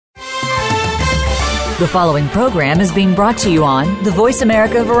The following program is being brought to you on the Voice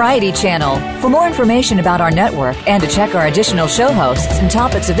America Variety Channel. For more information about our network and to check our additional show hosts and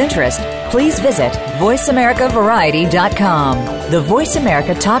topics of interest, please visit voiceamericavariety.com. The Voice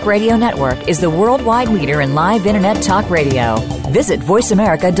America Talk Radio Network is the worldwide leader in live Internet talk radio. Visit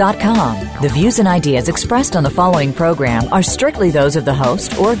voiceamerica.com. The views and ideas expressed on the following program are strictly those of the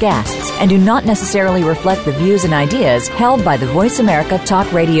host or guests and do not necessarily reflect the views and ideas held by the Voice America Talk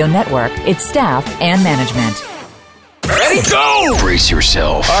Radio Network, its staff, and management. Ready? Go! Brace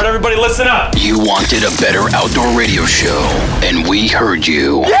yourself. All right, everybody, listen up. You wanted a better outdoor radio show, and we heard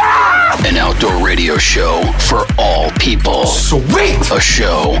you. Yeah! An outdoor radio show for all people. Sweet! A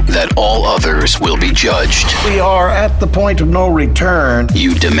show that all others will be judged. We are at the point of no return.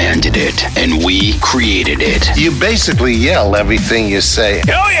 You demanded it, and we created it. You basically yell everything you say.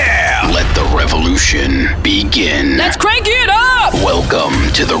 Hell yeah! Let the revolution begin. Let's crank it up!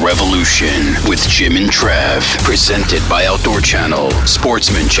 Welcome to The Revolution with Jim and Trav. Presented by Outdoor Channel,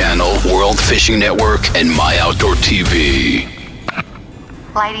 Sportsman Channel, World Fishing Network, and My Outdoor TV.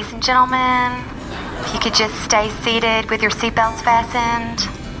 Ladies and gentlemen, if you could just stay seated with your seatbelts fastened.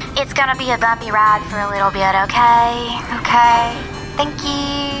 It's gonna be a bumpy ride for a little bit, okay? Okay. Thank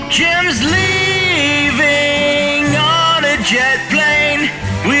you. Jim's leaving on a jet plane.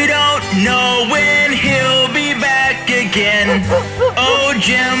 We don't know when he'll be back again. Oh,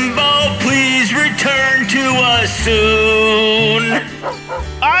 Jimbo, please return to us soon.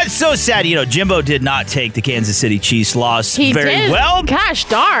 It's so sad. You know, Jimbo did not take the Kansas City Chiefs loss very did. well. Gosh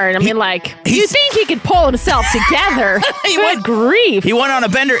darn. I mean, you think he could pull himself together. Good grief. He went on a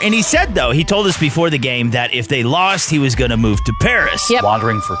bender, and he said, though, he told us before the game that if they lost, he was going to move to Paris. Yep.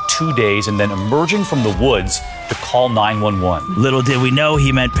 Wandering for 2 days and then emerging from the woods to call 911. Little did we know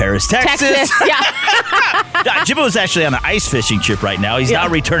he meant Paris, Texas. Yeah. Jimbo's actually on an ice fishing trip right now. He's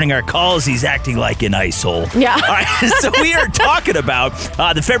not returning our calls. He's acting like an ice hole. Yeah. All right, so we are talking about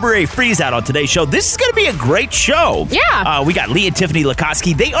the February freeze out on today's show. This is going to be a great show. Yeah. We got Lee and Tiffany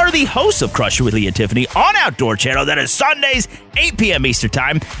Lukoski. They are the hosts of Crush It with Lee and Tiffany on Outdoor Channel. That is Sundays, 8 p.m. Eastern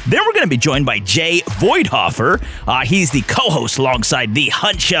Time. Then we're going to be joined by Jay Voidhofer. He's the co-host alongside the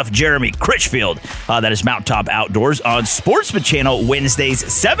Hunt Chef Jeremy Critchfield. That is Mountaintop Outdoors on Sportsman Channel Wednesdays,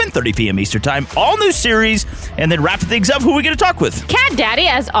 7:30 p.m. Eastern Time. All new series. And then wrapping things up, who are we going to talk with? Cat Daddy,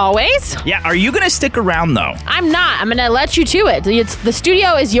 as always. Yeah, are you going to stick around, though? I'm not. I'm going to let you to it. The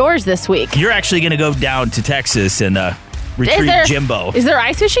studio is yours this week. You're actually going to go down to Texas and retrieve Jimbo. Is there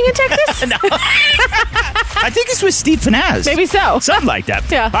ice fishing in Texas? No. I think it's with Steve Finaz. Maybe so. Something like that.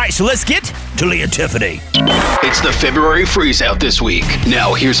 Yeah. All right, so let's get to Lee and Tiffany. It's the February freeze out this week.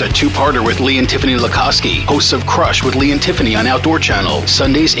 Now here's a two-parter with Lee and Tiffany Lukoski, hosts of Crush with Lee and Tiffany on Outdoor Channel,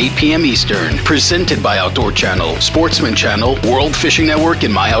 Sundays 8 p.m. Eastern. Presented by Outdoor Channel, Sportsman Channel, World Fishing Network,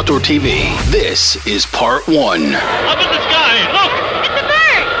 and My Outdoor TV. This is part one. Up in the sky, look! It's a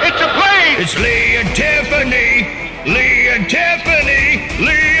bird! It's a plane! It's Lee and Tiffany! Lee and Tiffany!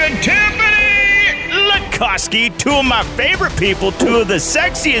 Lee and Tiffany! Lukoski, two of my favorite people, two of the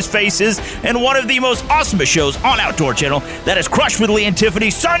sexiest faces, and one of the most awesomest shows on Outdoor Channel. That is Crush with Lee and Tiffany,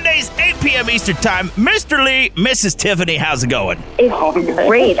 Sundays, 8 p.m. Eastern Time. Mr. Lee, Mrs. Tiffany, how's it going? It's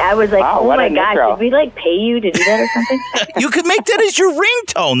great. I was like, oh my gosh, intro. did we pay you to do that or something? You could make that as your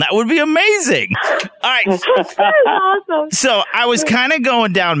ringtone. That would be amazing. All right. That's awesome. So I was kind of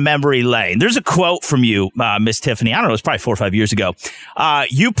going down memory lane. There's a quote from you, Miss Tiffany. I don't know, it's probably 4 or 5 years ago.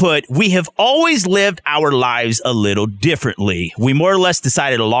 You put, "We have always lived our lives a little differently. We more or less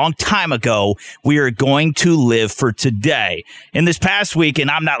decided a long time ago we are going to live for today." And this past week, and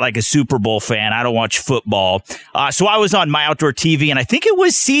I'm not like a Super Bowl fan. I don't watch football. So I was on My Outdoor TV, and I think it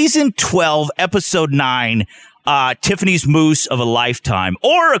was season 12, episode 9, Tiffany's Moose of a Lifetime.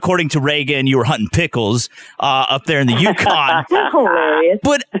 Or, according to Reagan, you were hunting pickles up there in the Yukon. Hilarious.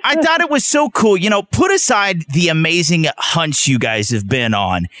 But I thought it was so cool. You know, put aside the amazing hunts you guys have been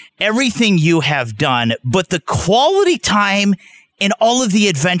on, everything you have done, but the quality time and all of the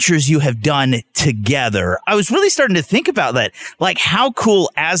adventures you have done together. I was really starting to think about that. Like, how cool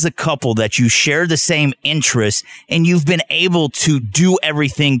as a couple that you share the same interests and you've been able to do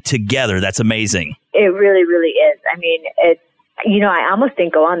everything together. That's amazing. It really, really is. I mean, I almost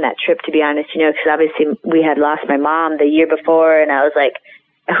didn't go on that trip, to be honest, because obviously we had lost my mom the year before, and I was like,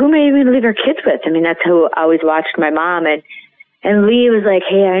 who am I even going to leave our kids with? I mean, that's who I always watched my mom, and Lee was like,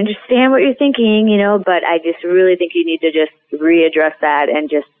 hey, I understand what you're thinking, but I just really think you need to just readdress that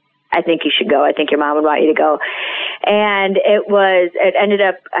and I think you should go. I think your mom would want you to go. And it ended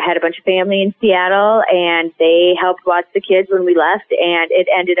up, I had a bunch of family in Seattle, and they helped watch the kids when we left, and it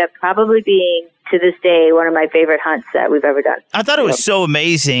ended up probably being to this day one of my favorite hunts that we've ever done. I thought it was so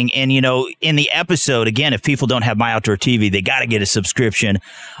amazing. And, in the episode, again, if people don't have My Outdoor TV, they got to get a subscription.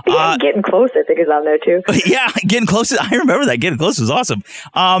 Getting Close, I think, is on there, too. Yeah, Getting Close. I remember that. Getting Close was awesome.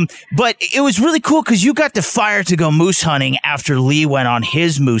 But it was really cool because you got the fire to go moose hunting after Lee went on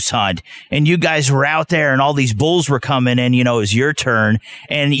his moose hunt. And you guys were out there and all these bulls were coming in, it was your turn.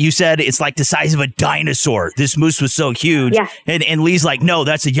 And you said it's like the size of a dinosaur. This moose was so huge. Yeah. And Lee's like, no,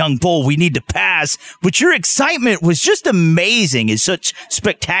 that's a young bull. We need to pass. But your excitement was just amazing. It's such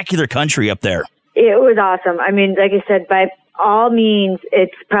spectacular country up there. It was awesome. I mean, like I said, by all means,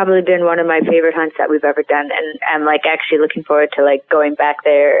 it's probably been one of my favorite hunts that we've ever done. And I'm like actually looking forward to like going back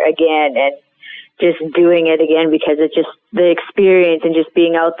there again and just doing it again, because it's just the experience and just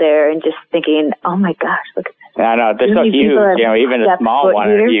being out there and just thinking, oh my gosh, look at this. I know, they're so huge. Even the small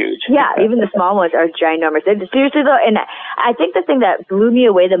ones are huge. Yeah, even the small ones are ginormous. Seriously though, and I think the thing that blew me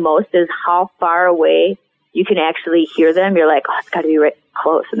away the most is how far away you can actually hear them. You're like, oh, it's got to be right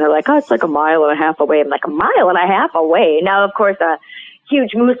close. And they're like, oh, it's like a mile and a half away. I'm like, a mile and a half away. Now, of course, a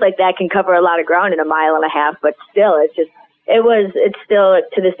huge moose like that can cover a lot of ground in a mile and a half, but still, it's still,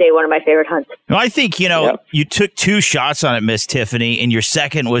 to this day, one of my favorite hunts. Well, I think, you took 2 shots on it, Miss Tiffany, and your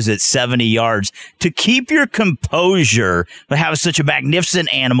second was at 70 yards. To keep your composure, but have such a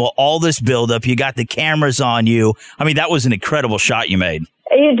magnificent animal, all this buildup, you got the cameras on you. I mean, that was an incredible shot you made.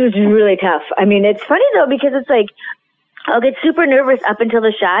 It was really tough. I mean, it's funny, though, because it's like, I'll get super nervous up until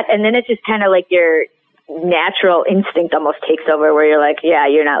the shot, and then it's just kind of like your natural instinct almost takes over, where you're like, yeah,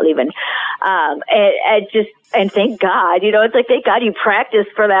 you're not leaving. And thank God, it's like, thank God you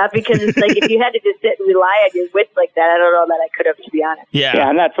practiced for that, because it's like, if you had to just sit and rely on your wits like that, I don't know that I could have, to be honest. Yeah,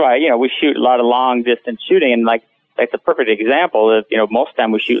 and that's why, we shoot a lot of long distance shooting, and like, that's a perfect example of, most of the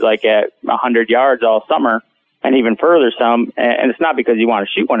time we shoot like at 100 yards all summer, and even further some, and it's not because you want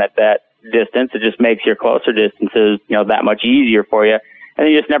to shoot one at that distance, it just makes your closer distances, that much easier for you. And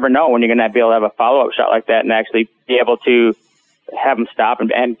you just never know when you're going to be able to have a follow-up shot like that and actually be able to have them stop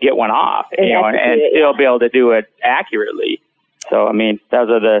and get one off, and still be able to do it accurately. So, I mean, those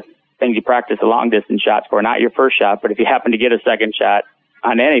are the things you practice the long-distance shots for, not your first shot, but if you happen to get a second shot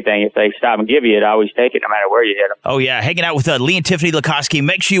on anything, if they stop and give you it, always take it no matter where you hit them. Oh, yeah. Hanging out with Lee and Tiffany Lukoski.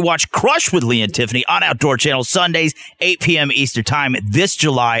 Make sure you watch Crush with Lee and Tiffany on Outdoor Channel Sundays, 8 p.m. Eastern Time. This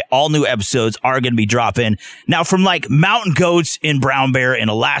July, all new episodes are going to be dropping. Now, from like mountain goats in brown bear in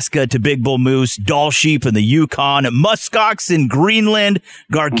Alaska to big bull moose, Dall sheep in the Yukon, muskox in Greenland,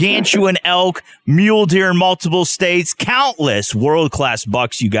 gargantuan elk, mule deer in multiple states, countless world-class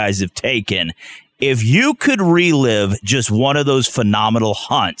bucks you guys have taken. If you could relive just one of those phenomenal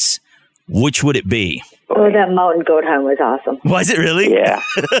hunts, which would it be? Oh, that mountain goat hunt was awesome. Was it really? Yeah.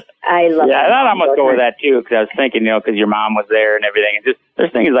 I love it. Yeah, I'd almost go with that, too, because I was thinking, because your mom was there and everything. And just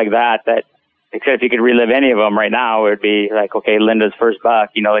there's things like that, except if you could relive any of them right now, it would be like, okay, Linda's first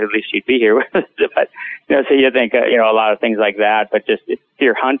buck, at least she'd be here with us. But, so you think, a lot of things like that. But just if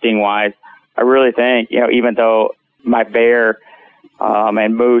you're hunting-wise, I really think, even though my bear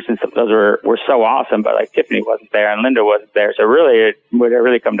and moose and stuff, those were so awesome, but like Tiffany wasn't there and Linda wasn't there. So really, it would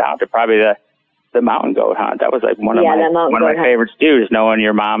really come down to probably the mountain goat hunt. That was like one of my favorites too, just knowing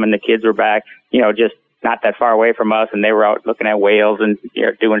your mom and the kids were back, just not that far away from us, and they were out looking at whales and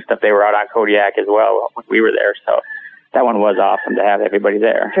doing stuff. They were out on Kodiak as well when we were there. So that one was awesome to have everybody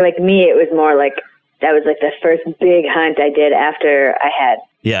there. For like me, it was more like that was like the first big hunt I did after I had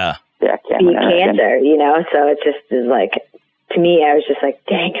cancer, So it just is like, to me, I was just like,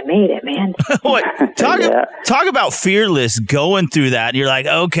 dang, I made it, man. Talk about fearless going through that. And you're like,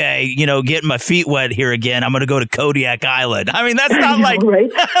 okay, getting my feet wet here again. I'm going to go to Kodiak Island. I mean, that's not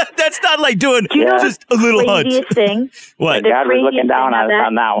that's not like doing just a little hunt. Thing. What? God was looking down on us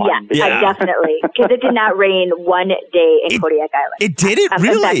on that one. Yeah. definitely. Because it did not rain one day in Kodiak Island. It didn't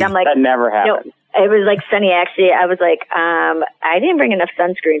really? In fact, I'm like, that never happened. It was like sunny, actually. I was like, I didn't bring enough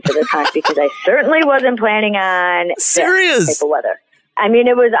sunscreen for this hunt because I certainly wasn't planning on this type of weather. I mean,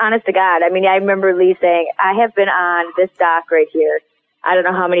 it was honest to God. I mean, I remember Lee saying, I have been on this dock right here, I don't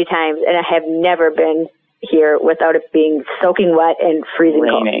know how many times, and I have never been here without it being soaking wet and freezing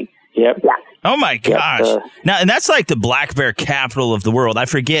cold. Yep. Yeah. Oh, my gosh. Now, and that's like the black bear capital of the world. I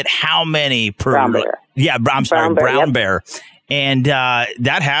forget how many per... Brown bear. Yeah, I'm sorry, brown bear. And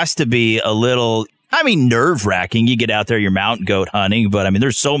that has to be a little, nerve-wracking. You get out there, you're mountain goat hunting, but,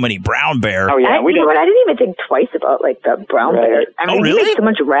 there's so many brown bear. Oh, yeah. I didn't even think twice about, like, the brown bear. Really? You make so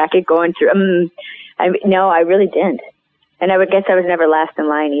much racket going through. No, I really didn't. And I would guess I was never last in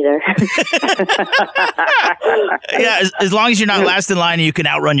line either. Yeah, as long as you're not last in line, you can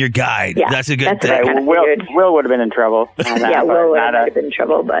outrun your guide. Yeah, that's a good thing. Right. Will would have been in trouble. Yeah, Will would have been in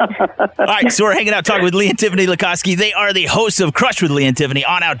trouble. But all right, so we're hanging out talking with Lee and Tiffany Lukoski. They are the hosts of Crush with Lee and Tiffany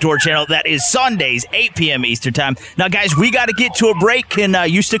on Outdoor Channel. That is Sundays, 8 p.m. Eastern Time. Now, guys, we got to get to a break. Can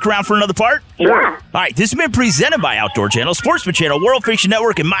you stick around for another part? Yeah. All right, this has been presented by Outdoor Channel, Sportsman Channel, World Fiction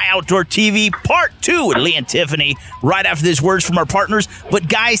Network, and My Outdoor TV, Part 2 with Lee and Tiffany. Right after this, words from our partners. But,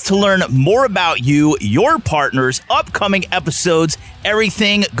 guys, to learn more about you, your partners, upcoming episodes,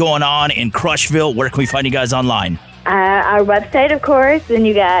 everything going on in Crushville, where can we find you guys online? Our website, of course. Then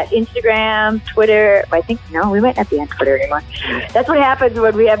you got Instagram, Twitter. I think, no, we might not be on Twitter anymore. That's what happens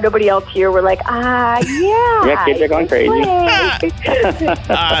when we have nobody else here. We're like, yeah. Yeah, kids are going crazy.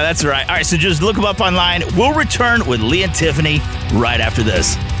 That's right. All right, so just look them up online. We'll return with Lee and Tiffany right after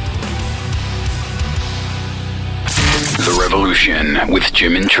this. The Revolution with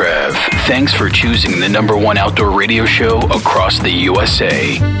Jim and Trav. Thanks for choosing the #1 outdoor radio show across the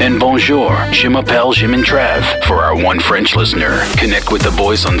USA. And bonjour, je m'appelle Jim and Trav for our one French listener. Connect with the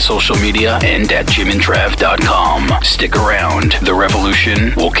boys on social media and at jimandtrav.com. Stick around. The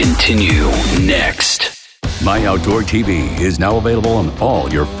Revolution will continue next. My Outdoor TV is now available on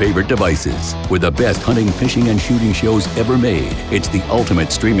all your favorite devices. With the best hunting, fishing, and shooting shows ever made, it's the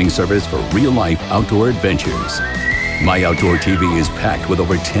ultimate streaming service for real-life outdoor adventures. My Outdoor TV is packed with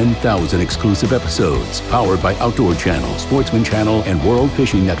over 10,000 exclusive episodes, powered by Outdoor Channel, Sportsman Channel, and World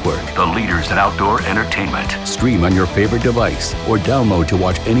Fishing Network, the leaders in outdoor entertainment. Stream on your favorite device or download to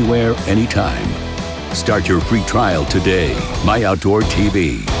watch anywhere, anytime. Start your free trial today. My Outdoor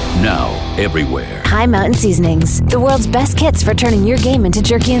TV, now everywhere. High Mountain Seasonings, the world's best kits for turning your game into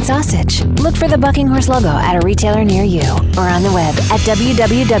jerky and sausage. Look for the Bucking Horse logo at a retailer near you or on the web at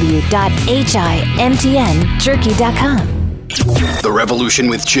www.himtnjerky.com. The Revolution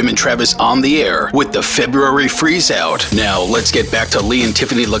with Jim and Travis on the air with the February freeze out. Now let's get back to Lee and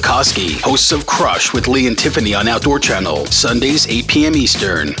Tiffany Lukoski, hosts of Crush with Lee and Tiffany on Outdoor Channel, Sundays 8 p.m.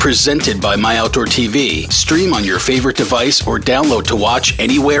 Eastern, presented by My Outdoor TV. Stream on your favorite device or download to watch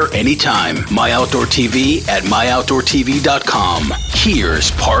anywhere, anytime. My Outdoor TV at myoutdoortv.com.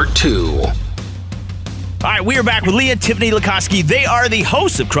 Here's part 2. All right, we are back with Lee and Tiffany Lukoski. They are the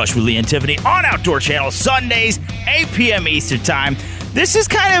hosts of Crush with Lee and Tiffany on Outdoor Channel, Sundays, 8 p.m. Eastern Time. This is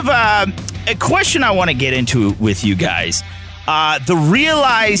kind of a question I want to get into with you guys. The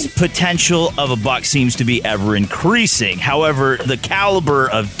realized potential of a buck seems to be ever increasing. However, the caliber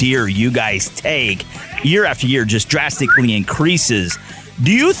of deer you guys take year after year just drastically increases.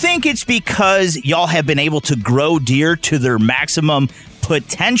 Do you think it's because y'all have been able to grow deer to their maximum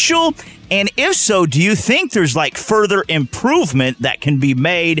potential? And if so, do you think there's like further improvement that can be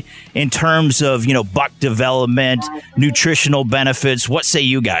made in terms of, buck development, nutritional benefits? What say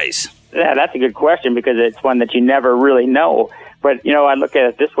you guys? Yeah, that's a good question because it's one that you never really know. But, I look at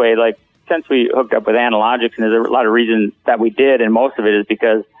it this way, like since we hooked up with Analogics, and there's a lot of reasons that we did, and most of it is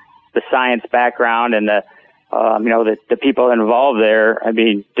because the science background and the people involved there. I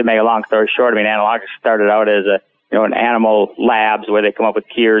mean, to make a long story short, Analogics started out as an animal labs where they come up with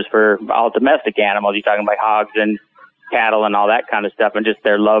cures for all domestic animals. You're talking about hogs and cattle and all that kind of stuff, and just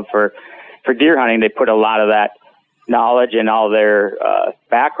their love for deer hunting. They put a lot of that knowledge and all their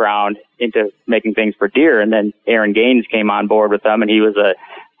background into making things for deer. And then Aaron Gaines came on board with them, and he was a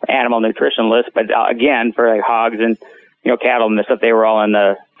animal nutritionalist. But again, for like hogs and cattle and the stuff, they were all in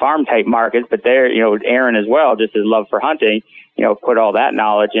the farm type markets. But there, Aaron as well, just his love for hunting, put all that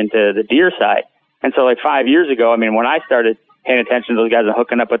knowledge into the deer side. And so like 5 years ago, when I started paying attention to those guys and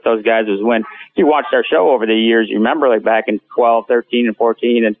hooking up with those guys was when you watched our show over the years. You remember like back in 12, 13, and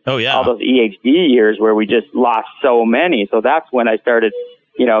 14 and all those EHD years where we just lost so many. So that's when I started,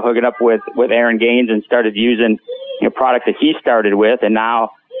 hooking up with Aaron Gaines and started using, products that he started with. And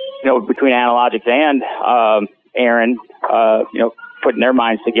now, between Analogics and Aaron, putting their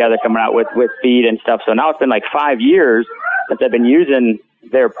minds together, coming out with feed and stuff. So now it's been like 5 years that they've been using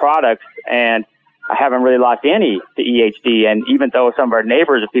their products, and I haven't really lost any to EHD. And even though some of our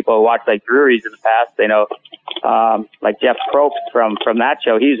neighbors and people who watch like Drury's in the past, they know, like Jeff Probst from that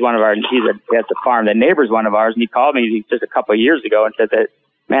show, he has a farm. The neighbor's one of ours, and he called me just a couple of years ago and said that,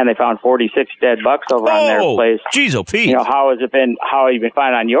 man, they found 46 dead bucks over on their place. Jeez, oh, Pete. How have you been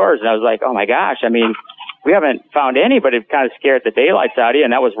finding on yours? And I was like, oh my gosh, we haven't found any, but it kind of scared the daylights out of you.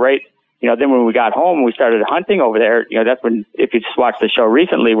 And that was right. Then when we got home and we started hunting over there, that's when, if you just watched the show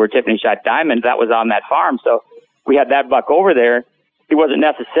recently where Tiffany shot diamonds, that was on that farm. So we had that buck over there, he wasn't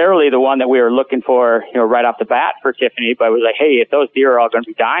necessarily the one that we were looking for, right off the bat for Tiffany, but it was like, hey, if those deer are all going to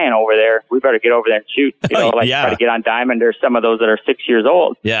be dying over there, we better get over there and shoot, try to get on diamond or some of those that are 6 years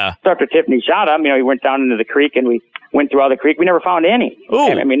old. Yeah. So after Tiffany shot him, he went down into the creek and we went through all the creek. We never found any. Ooh.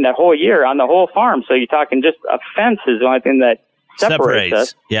 And, that whole year on the whole farm. So you're talking just a fence is the only thing that separates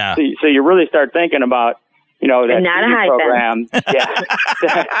us. Yeah. So you really start thinking about, that not a high program.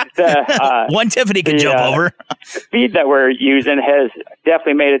 Yeah. One Tiffany can jump over. The feed that we're using has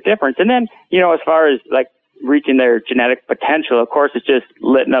definitely made a difference. And then, as far as like reaching their genetic potential, of course, it's just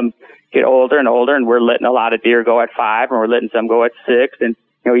letting them get older and older. And we're letting a lot of deer go at 5 and we're letting some go at 6 and,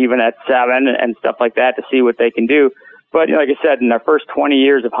 even at 7 and stuff like that to see what they can do. But like I said, in our first 20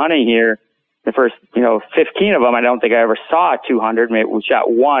 years of hunting here, the first, 15 of them, I don't think I ever saw a 200. Maybe we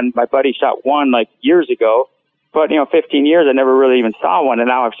shot one. My buddy shot one like years ago. But, 15 years, I never really even saw one. And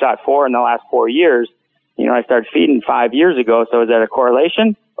now I've shot 4 in the last 4 years. I started feeding 5 years ago. So is that a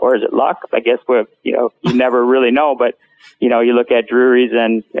correlation or is it luck? I guess you never really know. But, you look at Drury's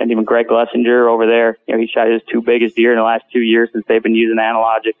and even Greg Lessinger over there. He shot his 2 biggest deer in the last 2 years since they've been using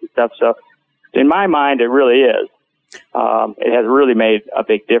analogics and stuff. So in my mind, it really is. It has really made a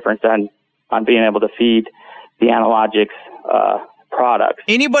big difference on being able to feed the analogics product.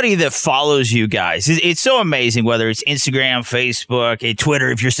 Anybody that follows you guys, it's so amazing, whether it's Instagram, Facebook,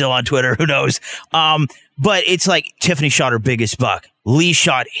 Twitter, if you're still on Twitter, who knows? But it's like Tiffany shot her biggest buck. Lee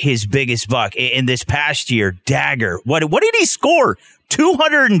shot his biggest buck in this past year. Dagger. What did he score?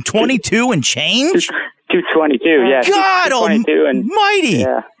 222 and change? 222, yeah. God almighty.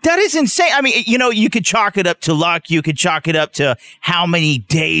 Yeah. That is insane. I mean, you could chalk it up to luck. You could chalk it up to how many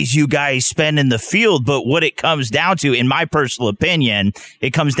days you guys spend in the field. But what it comes down to, in my personal opinion,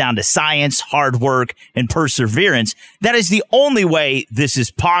 it comes down to science, hard work, and perseverance. That is the only way this is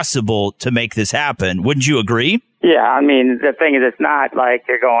possible to make this happen. Wouldn't you agree? Yeah, I mean, the thing is, it's not like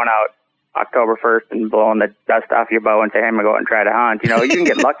you're going out October 1st and blowing the dust off your bow and saying, I'm going to go out and try to hunt. You can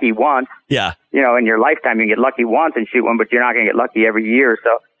get lucky once. Yeah. In your lifetime, you can get lucky once and shoot one, but you're not going to get lucky every year.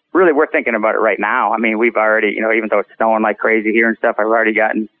 So really, we're thinking about it right now. I mean, we've already, even though it's snowing like crazy here and stuff, I've already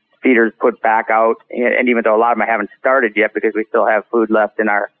gotten feeders put back out. And even though a lot of them I haven't started yet because we still have food left in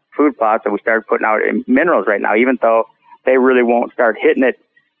our food plots, so we started putting out minerals right now, even though they really won't start hitting it,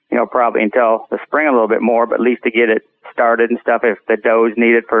 probably until the spring a little bit more, but at least to get it started and stuff if the dough's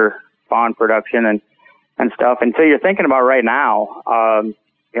needed for spawn production and stuff. And so you're thinking about right now,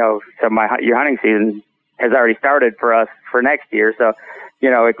 so your hunting season has already started for us for next year. So,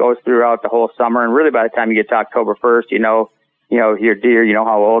 it goes throughout the whole summer. And really by the time you get to October 1st, your deer,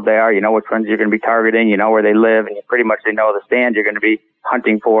 how old they are, which ones you're going to be targeting, where they live, and you pretty much know the stand you're going to be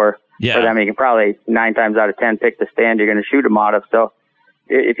hunting for them. You can probably 9 times out of 10 pick the stand you're going to shoot them out of. So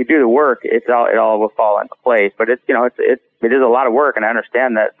if you do the work, it all will fall into place. But it is a lot of work, and I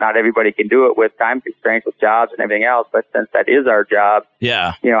understand that not everybody can do it with time constraints, with jobs and everything else. But since that is our job,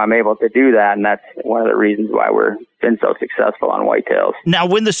 I'm able to do that, and that's one of the reasons why we're been so successful on whitetails. Now,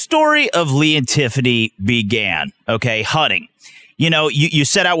 when the story of Lee and Tiffany began, hunting, you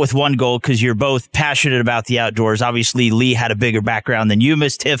set out with one goal because you're both passionate about the outdoors. Obviously, Lee had a bigger background than you,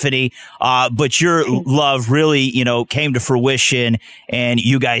 Miss Tiffany, but your love really, came to fruition, and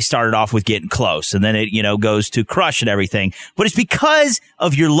you guys started off with getting close, and then it, goes to crush and everything. But it's because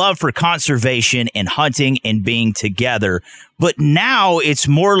of your love for conservation and hunting and being together. But now it's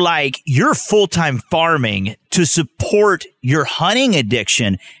more like you're full-time farming to support your hunting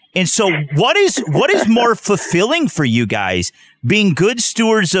addiction. And so what is more fulfilling for you guys? Being good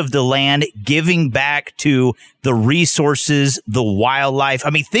stewards of the land, giving back to the resources, the wildlife. I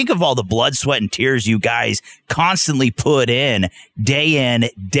mean, think of all the blood, sweat, and tears you guys constantly put in,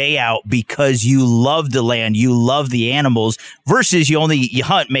 day out, because you love the land, you love the animals, versus you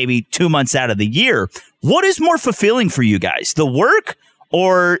hunt maybe 2 months out of the year. What is more fulfilling for you guys, the work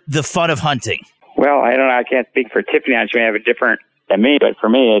or the fun of hunting? Well, I don't know. I can't speak for Tiffany. She may have a different than me, but for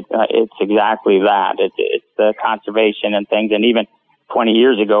me, it's exactly that. It's the conservation and things. And even 20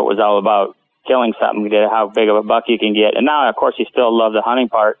 years ago, it was all about killing something, how big of a buck you can get. And now, of course, you still love the hunting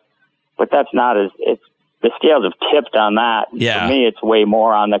part, but that's not the scales have tipped on that. Yeah. For me, it's way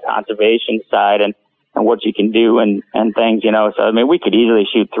more on the conservation side and what you can do and things, So, I mean, we could easily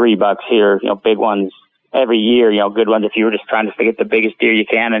shoot 3 bucks here, big ones every year, good ones if you were just trying to get the biggest deer you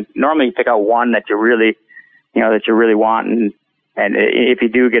can. And normally you pick out one that you really want. And if you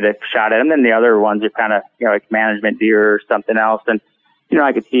do get a shot at them, then the other ones are kind of, like management deer or something else. And,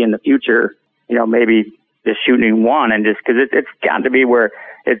 I could see in the future, maybe just shooting one and just because it's got to be where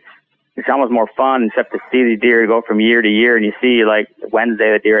it's almost more fun except to see the deer go from year to year. And you see like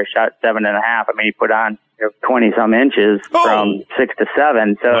Wednesday, the deer I shot 7.5. I mean, you put on 20 some inches from 6 to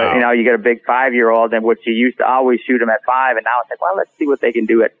 7. So, you get a big 5-year-old, and which you used to always shoot them at 5. And now it's like, well, let's see what they can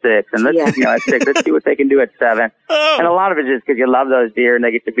do at 6. And let's, at 6, let's see what they can do at 7. And a lot of it is because you love those deer and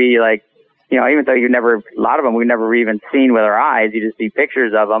they get to be like, even though a lot of them we've never even seen with our eyes, you just see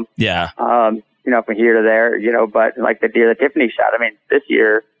pictures of them. Yeah. From here to there, but like the deer that Tiffany shot, I mean, this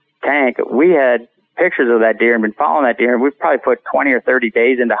year, Tank, we had pictures of that deer and been following that deer, and we've probably put 20 or 30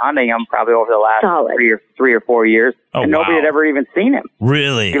 days into hunting him probably over the last 3 or 4 years, and nobody had ever even seen him.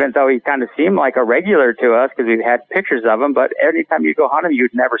 Really? Even though he kind of seemed like a regular to us because we've had pictures of him, but every time you go hunt him,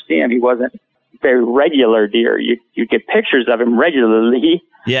 you'd never see him. He wasn't the regular deer. You'd get pictures of him regularly,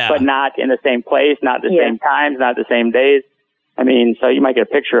 but not in the same place, not the same times, not the same days. I mean, so you might get a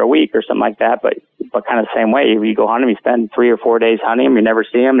picture a week or something like that, but kind of the same way. You go hunt him, you spend 3 or 4 days hunting him, you never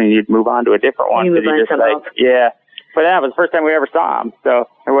see him, and you'd move on to a different one. You move on to something else. But that was the first time we ever saw him. So,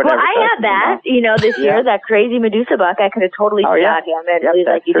 or whatever. Well, I had that, this year, that crazy Medusa buck. I could have totally shot him. And he's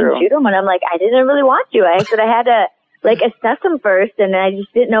like, you didn't shoot him? And I'm like, I didn't really want to. I said I had to, assess him first, and I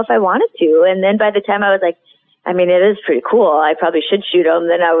just didn't know if I wanted to. And then by the time I was like, I mean, it is pretty cool. I probably should shoot him.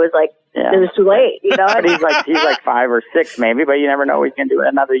 Then I was like, it was too late, But he's like 5 or 6 maybe, but you never know what he's going to do in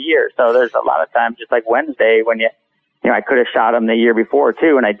another year. So there's a lot of times, just like Wednesday, when I could have shot him the year before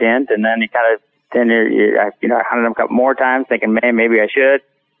too, and I didn't. And then I hunted him a couple more times, thinking, man, maybe I should.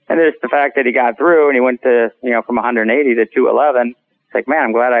 And there's the fact that he got through and he went to, from 180 to 211. It's like, man,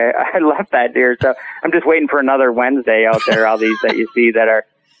 I'm glad I left that deer. So I'm just waiting for another Wednesday out there. All these that you see that are,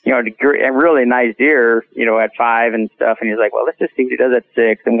 a really nice deer, at 5 and stuff. And he's like, well, let's just see what he does at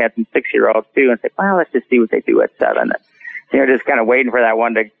 6. And we had some 6-year-olds too. And it's like, well, let's just see what they do at 7. And, just kind of waiting for that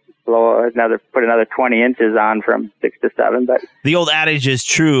one to put another 20 inches on from 6 to 7. But the old adage is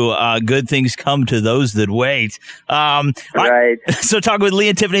true. Good things come to those that wait. Right. So talking with Lee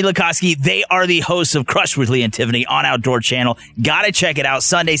and Tiffany Lukoski, they are the hosts of Crush with Lee and Tiffany on Outdoor Channel. Got to check it out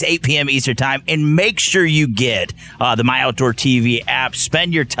Sundays, 8 p.m. Eastern time, and make sure you get the My Outdoor TV app.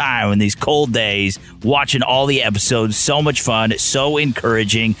 Spend your time in these cold days watching all the episodes. So much fun. So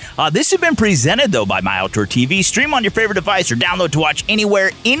encouraging. This has been presented, though, by My Outdoor TV. Stream on your favorite device or download to watch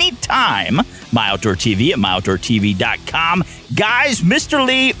anywhere, anytime. My Outdoor TV at myoutdoortv.com. Guys, Mr.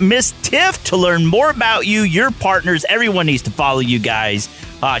 Lee, Miss Tiff, to learn more about you, your partners, everyone needs to follow you guys.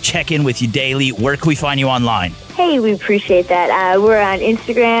 Check in with you daily. Where can we find you online? Hey, we appreciate that. We're on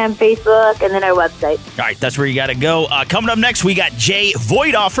Instagram, Facebook, and then our website. All right, that's where you got to go. Coming up next, we got Jay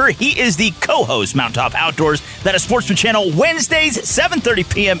Voidoffer. He is the co-host, Mountaintop Outdoors. That is Sportsman Channel, Wednesdays, 7:30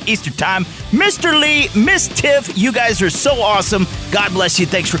 p.m. Eastern Time. Mr. Lee, Miss Tiff, you guys are so awesome. God bless you.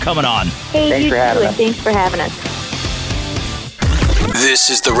 Thanks for coming on. Hey, thanks for having us. Thanks for having us. This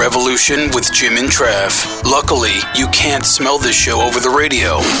is The Revolution with Jim and Trav. Luckily, you can't smell this show over the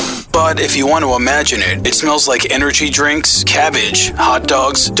radio. But if you want to imagine it, it smells like energy drinks, cabbage, hot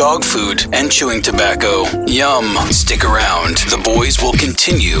dogs, dog food, and chewing tobacco. Yum. Stick around. The boys will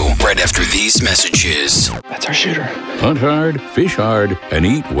continue right after these messages. That's our shooter. Hunt hard, fish hard, and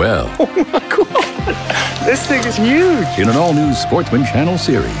eat well. Oh my God. This thing is huge. In an all-new Sportsman Channel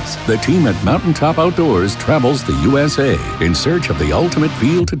series, the team at Mountaintop Outdoors travels the USA in search of the ultimate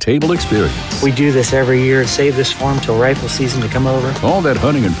field-to-table experience. We do this every year, save this farm till rifle season to come over. All that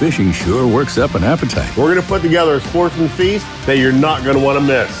hunting and fishing sure works up an appetite. We're going to put together a sportsman feast that you're not going to want to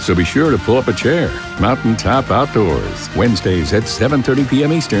miss. So be sure to pull up a chair. Mountaintop Outdoors, Wednesdays at 7:30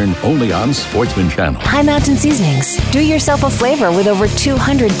 p.m. Eastern, only on Sportsman Channel. High Mountain Seasonings. Do yourself a flavor with over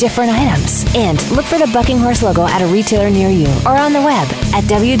 200 different items. And look for the Bucking Horse logo at a retailer near you or on the web at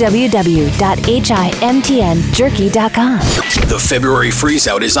www.himtnjerky.com. The February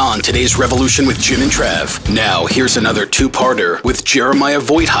freezeout is on today's Revolution with Jim and Trav. Now, here's another two-parter with Jeremiah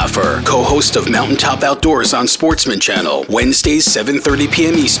Voigthofer, co-host of Mountaintop Outdoors on Sportsman Channel, Wednesdays, 7:30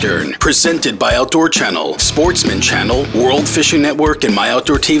 p.m. Eastern. Presented by Outdoor Channel, Sportsman Channel, World Fishing Network, and My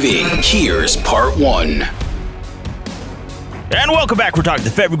Outdoor TV. Here's part 1. And welcome back. We're talking the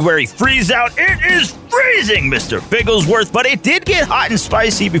February freeze-out. It is freezing, Mr. Bigglesworth, but it did get hot and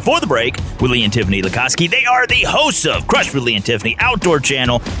spicy before the break with Lee and Tiffany Lukoski. They are the hosts of Crush with Lee and Tiffany Outdoor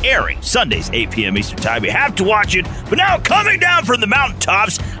Channel, airing Sundays, 8 p.m. Eastern Time. You have to watch it. But now coming down from the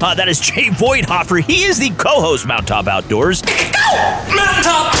mountaintops, that is Jay Voidhofer. He is the co-host Mountaintop Outdoors. Go!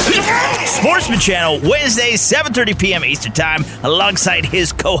 Mountaintop! Sportsman Channel, Wednesdays, 7:30 p.m. Eastern Time, alongside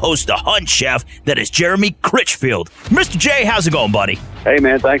his co-host, the Hunt Chef, that is Jeremy Critchfield. Mr. Jay, how's it going, buddy? Hey,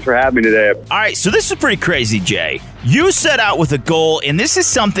 man, thanks for having me today. All right, so this is pretty crazy, Jay. You set out with a goal, and this is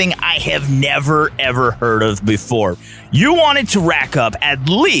something I have never, ever heard of before. You wanted to rack up at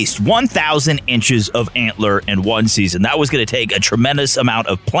least 1,000 inches of antler in one season. That was going to take a tremendous amount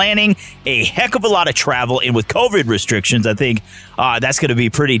of planning, a heck of a lot of travel, and with COVID restrictions, I think that's going to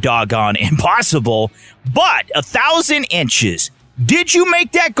be pretty doggone impossible. But 1,000 inches, did you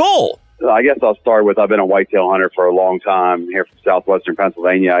make that goal? I guess I'll start with I've been a whitetail hunter for a long time here from southwestern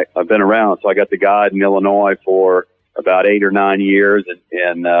Pennsylvania. I've been around, so I got to guide in Illinois for about 8 or 9 years.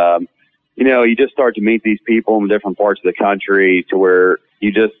 And you know, you just start to meet these people in different parts of the country to where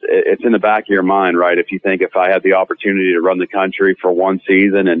it's in the back of your mind, right? If you think if I had the opportunity to run the country for one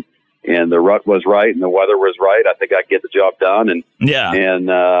season and the rut was right and the weather was right, I think I'd get the job done. And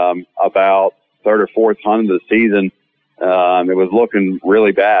about third or fourth hunt of the season, it was looking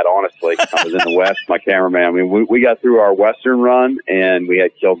really bad, honestly. I was in the West, my cameraman. I mean, we got through our Western run, and we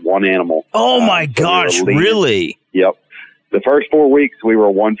had killed one animal. Oh, my gosh, really? Yep. The first 4 weeks, we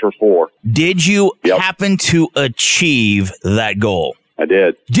were 1 for 4. Did you happen to achieve that goal? I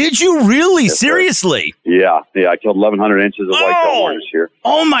did. Did you really? Yes, seriously? Sir. Yeah. I killed 1,100 inches of whitetail horn this year.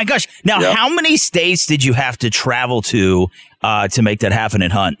 Oh, my gosh. Now, how many states did you have to travel to make that happen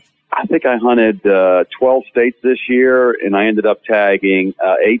and hunt? I think I hunted 12 states this year, and I ended up tagging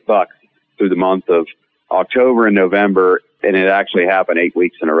 8 bucks through the month of October and November, and it actually happened 8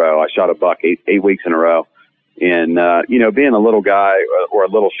 weeks in a row. I shot a buck 8 weeks in a row. And, you know, being a little guy or a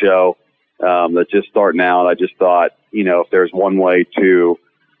little show that's just starting out, I just thought, you know, if there's one way to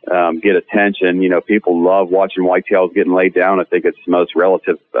get attention, you know, people love watching whitetails getting laid down. I think it's the most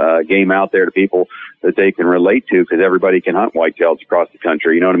relative game out there to people that they can relate to because everybody can hunt whitetails across the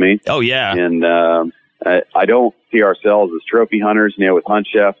country. You know what I mean? Oh, yeah. And I don't see ourselves as trophy hunters. You know, with Hunt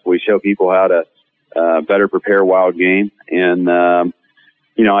Chef, we show people how to better prepare wild game. And,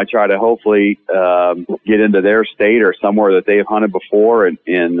 you know, I try to hopefully get into their state or somewhere that they've hunted before, and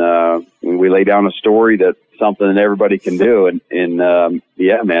we lay down a story that's something that everybody can do. And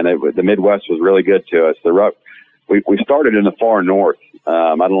yeah, man, the Midwest was really good to us. We started in the far north.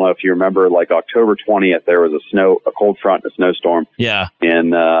 I don't know if you remember, like October 20th, there was a cold front, a snowstorm. Yeah.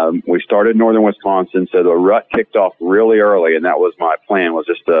 And we started in northern Wisconsin, so the rut kicked off really early, and that was my plan, was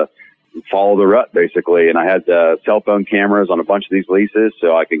just to follow the rut, basically. And I had cell phone cameras on a bunch of these leases,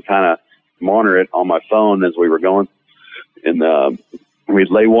 so I can kind of monitor it on my phone as we were going. And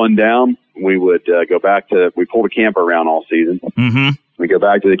we'd lay one down. We would go back we pulled a camper around all season. Mm-hmm. We go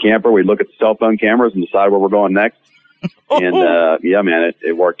back to the camper. We'd look at the cell phone cameras and decide where we're going next. And, yeah, man,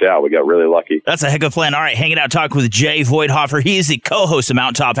 it worked out. We got really lucky. That's a heck of a plan. All right, hanging out, talking with Jay Voigthofer. He is the co-host of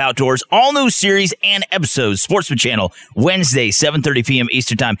Mountaintop Outdoors, all new series and episodes, Sportsman Channel, Wednesday, 7:30 p.m.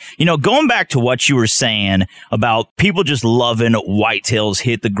 Eastern Time. You know, going back to what you were saying about people just loving whitetails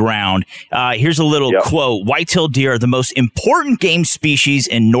hit the ground, here's a little quote. Whitetail deer are the most important game species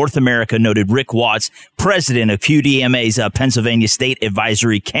in North America, noted Rick Watts, president of QDMA's Pennsylvania State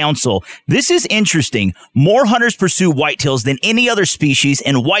Advisory Council. This is interesting. More hunters pursue whitetails than any other species,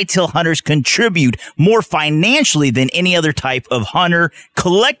 and whitetail hunters contribute more financially than any other type of hunter.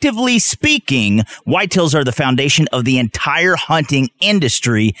 Collectively speaking, whitetails are the foundation of the entire hunting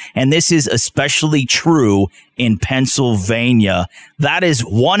industry, and this is especially true in Pennsylvania. That is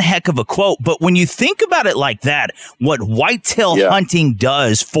one heck of a quote, but when you think about it like that, what whitetail hunting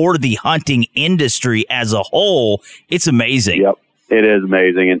does for the hunting industry as a whole, it's amazing. Yep. It is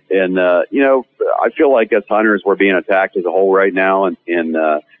amazing. And you know, I feel like as hunters, we're being attacked as a whole right now. And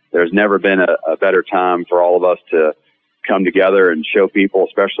there's never been a better time for all of us to come together and show people,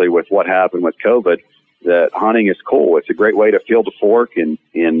 especially with what happened with COVID, that hunting is cool. It's a great way to field a fork and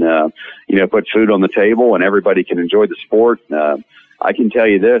you know, put food on the table, and everybody can enjoy the sport. I can tell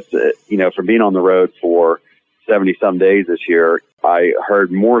you this, you know, from being on the road for 70-some days this year, I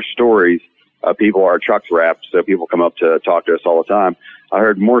heard more stories. People, our trucks wrapped, so people come up to talk to us all the time. I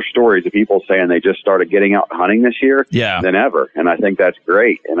heard more stories of people saying they just started getting out hunting this year than ever. And I think that's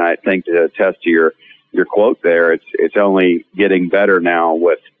great. And I think, to attest to your quote there, it's only getting better now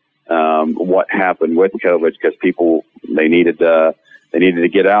with what happened with COVID, because people, they needed to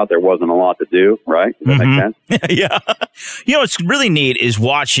get out. There wasn't a lot to do, right? Does that make sense? Yeah. You know, what's really neat is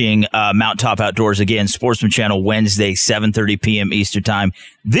watching Mountaintop Outdoors again, Sportsman Channel, Wednesday, 7:30 p.m. Eastern Time.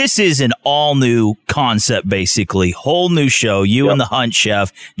 This is an all-new concept, basically. Whole new show. You and the Hunt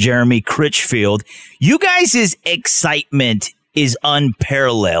Chef, Jeremy Critchfield. You guys' excitement is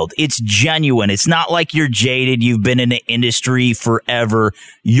unparalleled. It's genuine. It's not like you're jaded. You've been in the industry forever.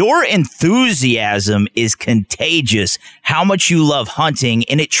 Your enthusiasm is contagious, how much you love hunting,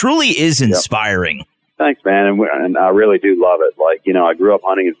 and it truly is inspiring. Thanks, man. And I really do love it. Like, you know, I grew up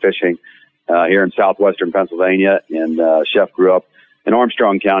hunting and fishing here in southwestern Pennsylvania, and Chef grew up in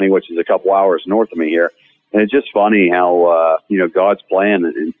Armstrong County, which is a couple hours north of me here. And it's just funny how, you know, God's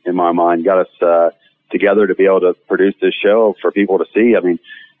plan, in my mind, got us together to be able to produce this show for people to see. I mean,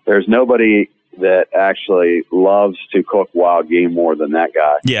 there's nobody that actually loves to cook wild game more than that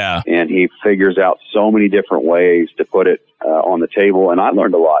guy. Yeah. And he figures out so many different ways to put it on the table, and I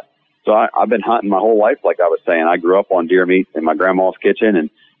learned a lot. So I've been hunting my whole life, like I was saying. I grew up on deer meat in my grandma's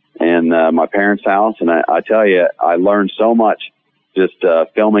kitchen and my parents' house, and I tell you, I learned so much just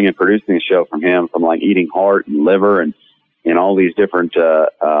filming and producing the show from him, from like eating heart and liver and all these different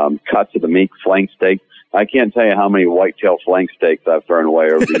cuts of the meat, flank steak. I can't tell you how many whitetail flank steaks I've thrown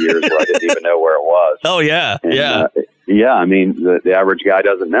away over the years where I didn't even know where it was. Oh, yeah. And, yeah. Yeah, I mean, the average guy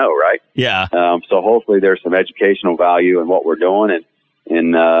doesn't know, right? Yeah. So hopefully there's some educational value in what we're doing,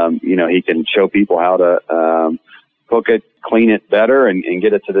 and you know, he can show people how to cook it, clean it better, and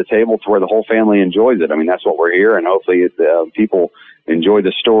get it to the table to where the whole family enjoys it. I mean, that's what we're here, and hopefully people enjoy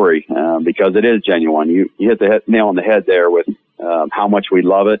the story because it is genuine. You hit the nail on the head there with how much we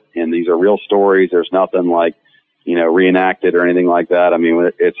love it, and these are real stories. There's nothing like, you know, reenacted or anything like that. I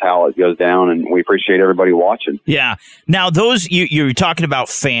mean, it's how it goes down, and we appreciate everybody watching. Yeah. Now, those you're talking about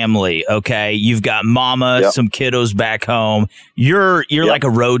family, okay? You've got mama, Yep. some kiddos back home. You're like a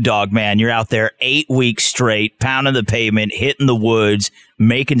road dog, man. You're out there 8 weeks straight, pounding the pavement, hitting the woods,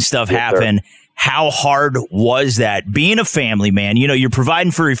 making stuff happen. Sir. How hard was that? Being a family man, you know, you're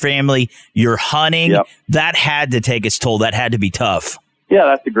providing for your family, you're hunting. Yep. That had to take its toll. That had to be tough. Yeah,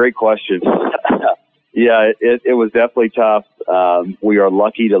 that's a great question. Yeah, it was definitely tough. We are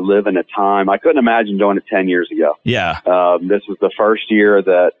lucky to live in a time. I couldn't imagine doing it 10 years ago. Yeah. This was the first year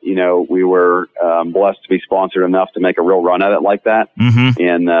that, you know, we were blessed to be sponsored enough to make a real run at it like that. Mm-hmm.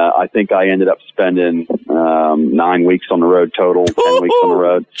 And I think I ended up spending 9 weeks on the road total, 10 weeks on the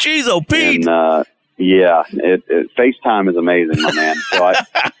road. Jeez, oh, Pete. And, yeah, FaceTime is amazing, my man. So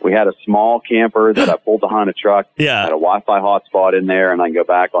we had a small camper that I pulled behind a truck. Yeah. Had a Wi-Fi hotspot in there, and I can go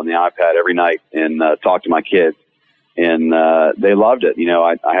back on the iPad every night and talk to my kids. And they loved it. You know,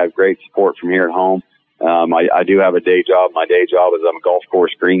 I have great support from here at home. I do have a day job. My day job is I'm a golf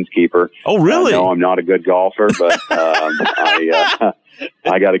course greenskeeper. Oh, really? No, I'm not a good golfer, but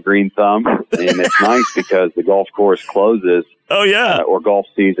I got a green thumb, and it's nice because the golf course closes. Oh, yeah. Or golf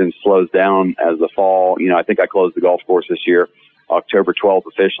season slows down as the fall. You know, I think I closed the golf course this year, October 12th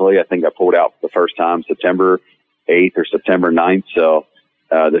officially. I think I pulled out for the first time September 8th or September 9th. So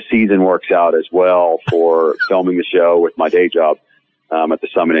the season works out as well for filming the show with my day job at the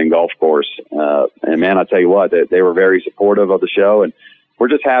Summit Inn Golf Course. And, man, I tell you what, they were very supportive of the show. And we're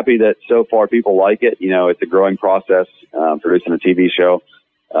just happy that so far people like it. You know, it's a growing process producing a TV show.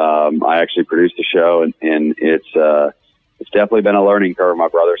 I actually produced the show, and it's definitely been a learning curve, my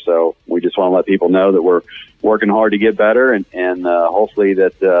brother. So we just want to let people know that we're working hard to get better, and hopefully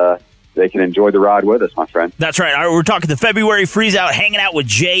that they can enjoy the ride with us, my friend. That's right. All right, we're talking the February Freeze Out, hanging out with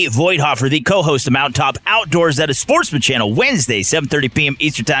Jay Voigthofer, the co-host of Mountaintop Outdoors at a Sportsman Channel, Wednesday, 7:30 p.m.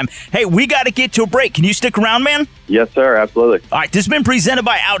 Eastern Time. Hey, we got to get to a break. Can you stick around, man? Yes, sir. Absolutely. All right, this has been presented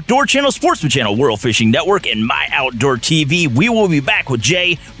by Outdoor Channel, Sportsman Channel, World Fishing Network, and My Outdoor TV. We will be back with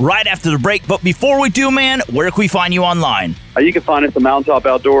Jay right after the break. But before we do, man, where can we find you online? You can find us at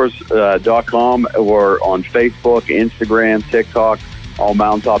mountaintopoutdoors.com or on Facebook, Instagram, TikTok, all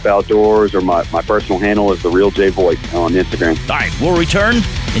Mountaintop Outdoors, or my personal handle is The Real Jay Voigt on Instagram. All right, we'll return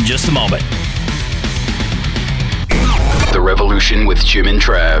in just a moment. The Revolution with Jim and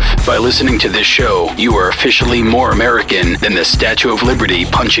Trav. By listening to this show, you are officially more American than the Statue of Liberty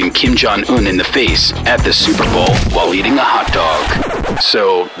punching Kim Jong-un in the face at the Super Bowl while eating a hot dog.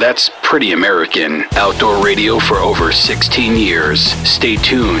 So that's pretty American. Outdoor radio for over 16 years. Stay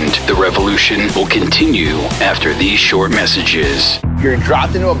tuned. The Revolution will continue after these short messages. You're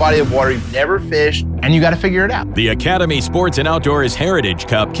dropped into a body of water you've never fished, and you got to figure it out. The Academy Sports and Outdoors Heritage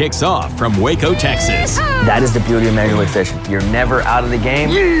Cup kicks off from Waco, Texas. That is the beauty of manually fishing. You're never out of the game.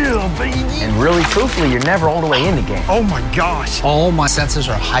 Yeah, baby. And really, truthfully, you're never all the way in the game. Oh my gosh. All my senses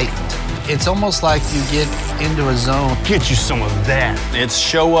are heightened. It's almost like you get into a zone. Get you some of that. It's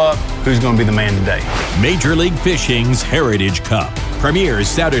show up, who's going to be the man today? Major League Fishing's Heritage Cup premieres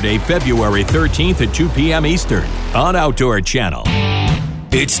Saturday, February 13th at 2 p.m. Eastern on Outdoor Channel.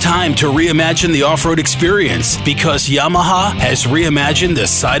 It's time to reimagine the off-road experience because Yamaha has reimagined the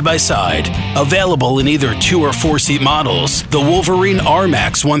side-by-side. Available in either 2 or 4-seat models, the Wolverine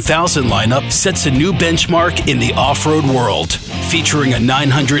R-Max 1000 lineup sets a new benchmark in the off-road world. Featuring a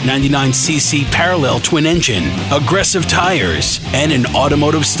 999cc parallel twin engine, aggressive tires, and an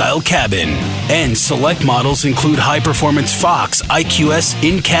automotive-style cabin. And select models include high-performance Fox IQS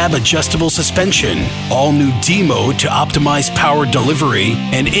in-cab adjustable suspension, all-new D-Mode to optimize power delivery,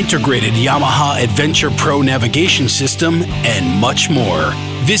 an integrated Yamaha Adventure Pro navigation system, and much more.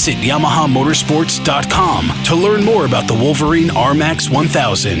 Visit YamahaMotorsports.com to learn more about the Wolverine R-Max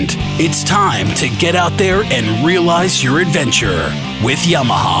 1000. It's time to get out there and realize your adventure with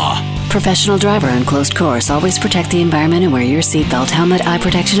Yamaha. Professional driver on closed course. Always protect the environment and wear your seatbelt, helmet, eye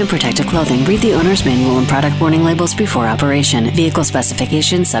protection, and protective clothing. Read the owner's manual and product warning labels before operation. Vehicle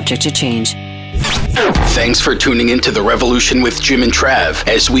specifications subject to change. Thanks for tuning in to The Revolution with Jim and Trav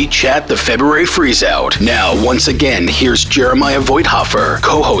as we chat the February freeze-out. Now, once again, here's Jeremiah Voigthofer,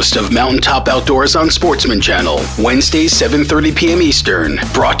 co-host of Mountaintop Outdoors on Sportsman Channel, Wednesdays, 7:30 p.m. Eastern.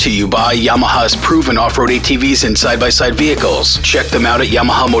 Brought to you by Yamaha's proven off-road ATVs and side-by-side vehicles. Check them out at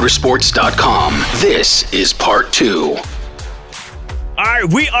YamahaMotorsports.com. This is part 2. All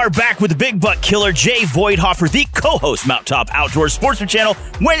right, we are back with the big butt killer, Jay Voigthofer, the co-host, Mountaintop Outdoors Sportsman Channel,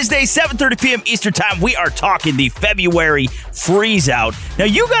 Wednesday, 7:30 p.m. Eastern Time. We are talking the February freeze-out. Now,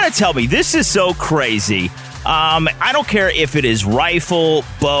 you got to tell me, this is so crazy. I don't care if it is rifle,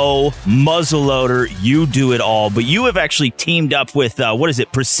 bow, muzzleloader, you do it all, but you have actually teamed up with,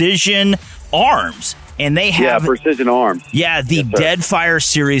 Precision Arms. And they have Precision Arms. Yeah, the Deadfire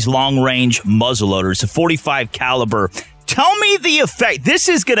Series long-range muzzleloader. It's a 45 caliber. Tell me the effect. This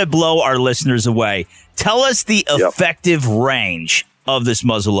is going to blow our listeners away. Tell us the effective range of this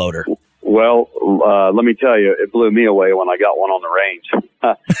muzzleloader. Well, let me tell you, it blew me away when I got one on the range.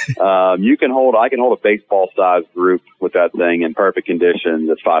 I can hold a baseball-sized group with that thing in perfect condition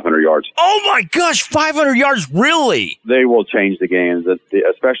at 500 yards. Oh, my gosh, 500 yards, really? They will change the games,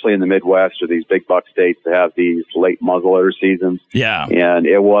 especially in the Midwest or these big buck states that have these late muzzleloader seasons. Yeah. And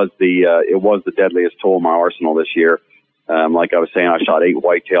it was the deadliest tool in my arsenal this year. Like I was saying, I shot 8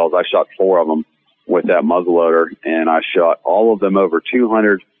 whitetails. I shot 4 of them with that muzzleloader, and I shot all of them over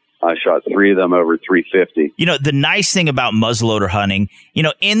 200. I shot 3 of them over 350. You know, the nice thing about muzzleloader hunting,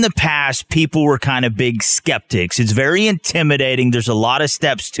 in the past, people were kind of big skeptics. It's very intimidating. There's a lot of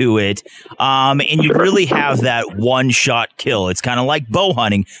steps to it. And you really have that one-shot kill. It's kind of like bow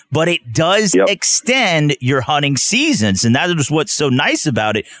hunting, but it does extend your hunting seasons. And that is what's so nice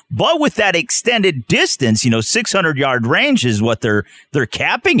about it. But with that extended distance, 600-yard range is what they're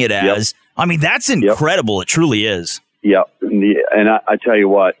capping it as. I mean, that's incredible. It truly is. Yeah, and I tell you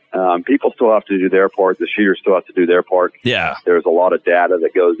what, people still have to do their part. The shooters still have to do their part. Yeah. There's a lot of data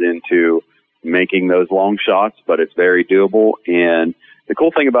that goes into making those long shots, but it's very doable. And the cool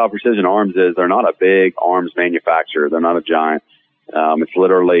thing about Precision Arms is they're not a big arms manufacturer. They're not a giant. It's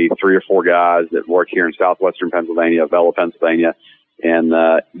literally 3 or 4 guys that work here in southwestern Pennsylvania, Vella, Pennsylvania, and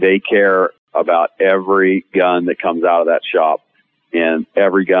they care about every gun that comes out of that shop. And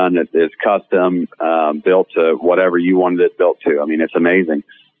every gun is custom, built to whatever you wanted it built to. I mean, it's amazing.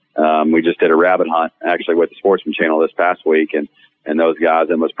 We just did a rabbit hunt actually with the Sportsman Channel this past week and those guys,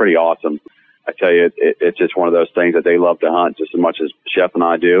 and it was pretty awesome. I tell you, it's just one of those things that they love to hunt just as much as Chef and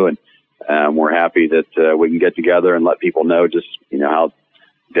I do. And we're happy that we can get together and let people know just, how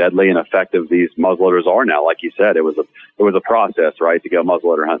deadly and effective these muzzleloaders are now. Like you said, it was a process, right, to go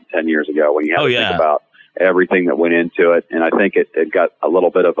muzzleloader hunting 10 years ago when you had to think about everything that went into it. And I think it got a little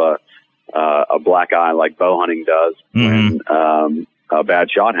bit of a black eye like bow hunting does when a bad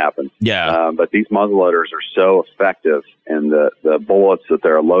shot happens. Yeah. But these muzzleloaders are so effective, and the bullets that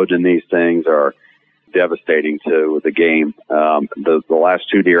they're loading these things are devastating to the game. The last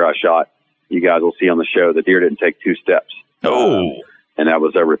 2 deer I shot, you guys will see on the show, the deer didn't take 2 steps. And that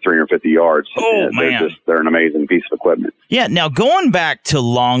was over 350 yards. Man. They're an amazing piece of equipment. Yeah. Now, going back to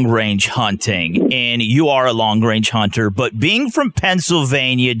long-range hunting, and you are a long-range hunter, but being from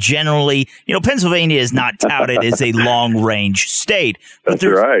Pennsylvania, generally, Pennsylvania is not touted as a long-range state. But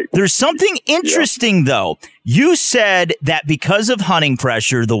there's something interesting, though. You said that because of hunting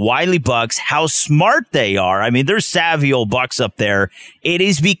pressure, the Wiley bucks, how smart they are. I mean, they're savvy old bucks up there. It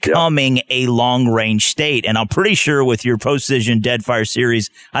is becoming a long-range state. And I'm pretty sure with your Precision Deadfire Series,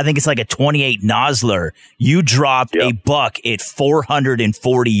 I think it's like a 28 Nosler, you dropped a buck at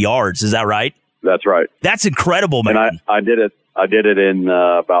 440 yards. Is that right? That's right. That's incredible, man. And I did it in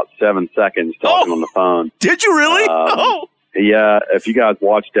about 7 seconds talking on the phone. Did you really? Yeah, if you guys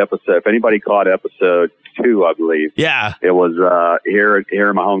watched if anybody caught episode 2, I believe. Yeah. It was here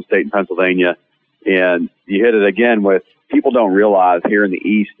in my home state in Pennsylvania. And you hit it again with, people don't realize here in the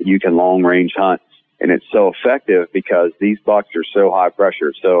East you can long range hunt. And it's so effective because these bucks are so high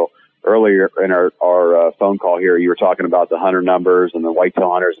pressure. So earlier in our phone call here, you were talking about the hunter numbers and the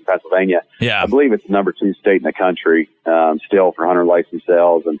whitetail hunters in Pennsylvania. Yeah. I believe it's the number 2 state in the country still for hunter license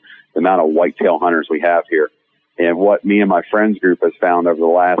sales and the amount of whitetail hunters we have here. And what me and my friends group has found over the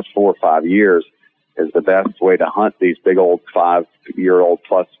last 4 or 5 years is the best way to hunt these big old 5-year-old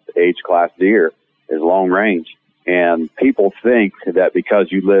plus age class deer is long range. And people think that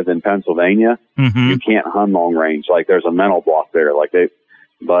because you live in Pennsylvania, you can't hunt long range. Like there's a mental block there.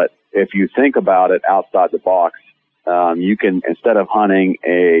 But if you think about it outside the box, you can, instead of hunting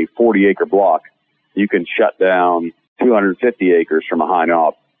a 40-acre block, you can shut down 250 acres from a high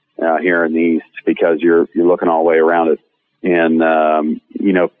knob here in the East because you're looking all the way around it. And,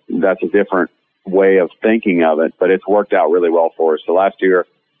 that's a different way of thinking of it, but it's worked out really well for us. So last year,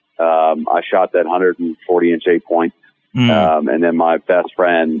 I shot that 140-inch 8-point, and then my best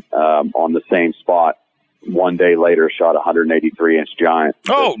friend on the same spot 1 day later shot a 183-inch giant.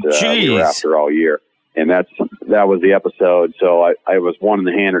 Oh, geez. We were after all year. And that was the episode. So I was 1 in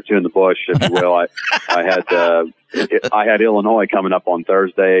the hand or 2 in the bush, if you will. I had Illinois coming up on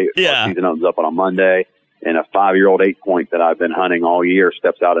Thursday. Yeah. Our season opens up on a Monday. And a 5-year-old 8-point that I've been hunting all year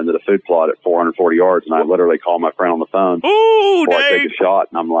steps out into the food plot at 440 yards. And I literally call my friend on the phone before I take a shot.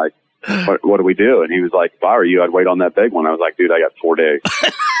 And I'm like, what do we do? And he was like, if I were you, I'd wait on that big one. I was like, dude, I got 4 days.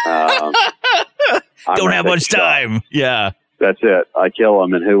 Don't have much time. Yeah. That's it. I kill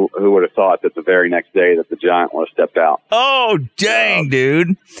him. And who would have thought that the very next day that the giant would have stepped out? Oh, dang,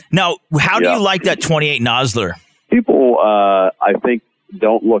 dude. Now, how do you like that 28 Nosler? People, I think,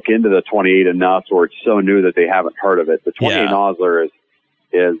 don't look into the 28 enough, or it's so new that they haven't heard of it. The 28 Nosler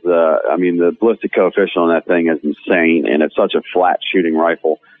is the ballistic coefficient on that thing is insane, and it's such a flat shooting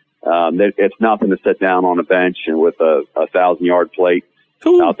rifle. It's nothing to sit down on a bench and with a 1,000-yard plate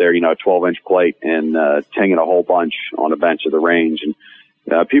out there, a 12-inch plate, and ting it a whole bunch on a bench of the range. And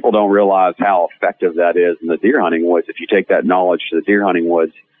people don't realize how effective that is in the deer hunting woods. If you take that knowledge to the deer hunting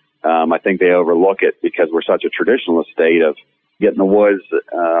woods, I think they overlook it because we're such a traditionalist state of get in the woods,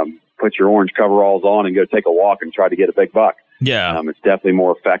 put your orange coveralls on and go take a walk and try to get a big buck. Yeah. It's definitely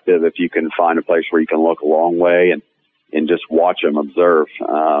more effective if you can find a place where you can look a long way and just watch them, observe.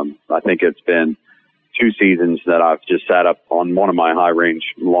 I think it's been 2 seasons that I've just sat up on one of my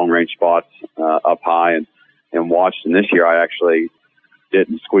long range spots up high and watched. And this year I actually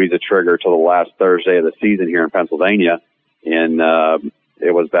didn't squeeze the trigger till the last Thursday of the season here in Pennsylvania. And,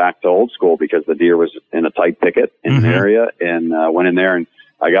 it was back to old school because the deer was in a tight thicket in an area, and went in there and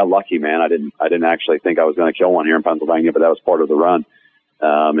I got lucky, man. I didn't actually think I was going to kill one here in Pennsylvania, but that was part of the run.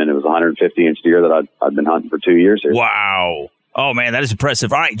 And it was a 150-inch deer that I'd been hunting for 2 years here. Wow. Oh, man, that is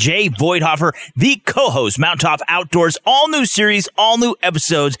impressive. All right, Jay Voigthofer, the co-host, Mountaintop Outdoors, all new series, all new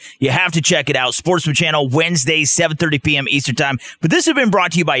episodes. You have to check it out. Sportsman Channel, Wednesdays, 7:30 p.m. Eastern Time. But this has been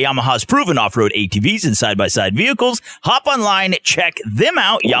brought to you by Yamaha's proven off-road ATVs and side-by-side vehicles. Hop online, check them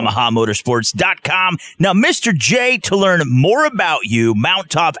out, YamahaMotorsports.com. Now, Mr. Jay, to learn more about you,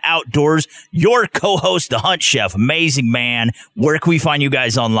 Mountaintop Outdoors, your co-host, the Hunt Chef, amazing man. Where can we find you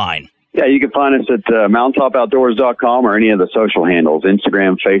guys online? Yeah, you can find us at mountaintopoutdoors.com or any of the social handles.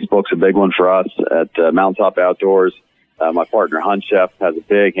 Instagram, Facebook's a big one for us at Mountaintop Outdoors. My partner, Hunt Chef, has a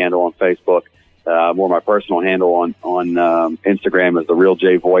big handle on Facebook. More my personal handle on Instagram is The Real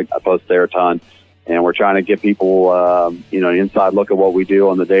Jay Voigt. I post there a ton. And we're trying to give people, an inside look at what we do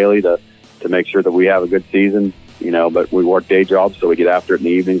on the daily to make sure that we have a good season, but we work day jobs, so we get after it in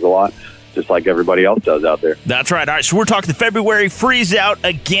the evenings a lot, just like everybody else does out there. That's right. All right, so we're talking the February freeze out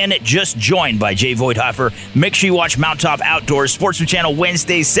again, just joined by Jay Voigthofer. Make sure you watch Mountaintop Outdoors, Sportsman Channel,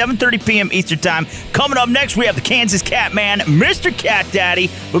 Wednesdays, 7:30 p.m. Eastern Time. Coming up next, we have the Kansas Cat Man, Mr. Cat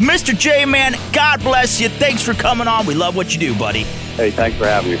Daddy. But Mr. J, man, God bless you. Thanks for coming on. We love what you do, buddy. Hey, thanks for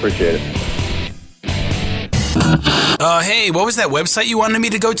having me. Appreciate it. Hey, what was that website you wanted me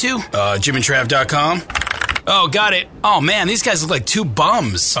to go to? JimandTrav.com? Oh, got it. Oh, man, these guys look like 2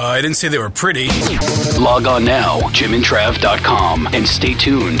 bums. I didn't say they were pretty. Log on now, JimandTrav.com, and stay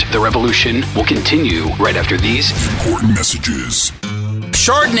tuned. The revolution will continue right after these important messages.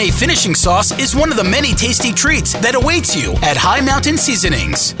 Chardonnay finishing sauce is one of the many tasty treats that awaits you at High Mountain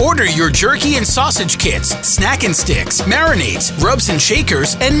Seasonings. Order your jerky and sausage kits, snack and sticks, marinades, rubs and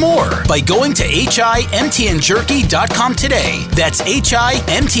shakers, and more by going to HIMTNJerky.com today. That's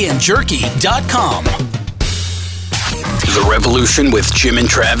HIMTNJerky.com. The Revolution with Jim and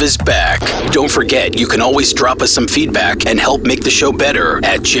Trav is back. Don't forget, you can always drop us some feedback and help make the show better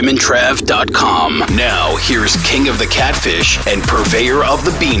at jimandtrav.com. Now, here's King of the Catfish and purveyor of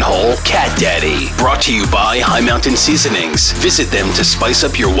the Beanhole, Cat Daddy. Brought to you by High Mountain Seasonings. Visit them to spice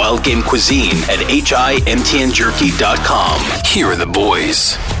up your wild game cuisine at himtnjerky.com. Here are the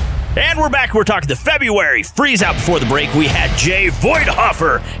boys. And we're back. We're talking the February freeze out. Before the break, we had Jay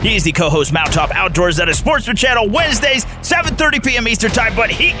Voidhofer. He's the co-host Mountaintop Outdoors at a Sportsman Channel Wednesdays, 7:30 p.m. Eastern Time. But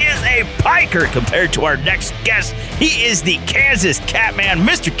he is a piker compared to our next guest. He is the Kansas Catman,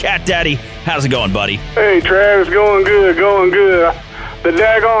 Mr. Cat Daddy. How's it going, buddy? Hey, Travis, going good, going good. The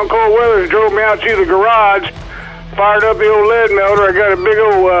daggone cold weather drove me out to the garage, fired up the old lead melter. I got a big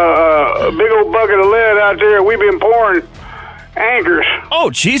old bucket of lead out there. We've been pouring anchors. Oh,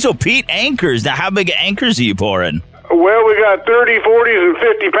 geez, Pete, anchors. Now, how big of anchors are you pouring? Well, we got 30, 40s, and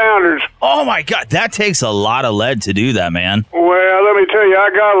 50-pounders. Oh, my God. That takes a lot of lead to do that, man. Well, let me tell you,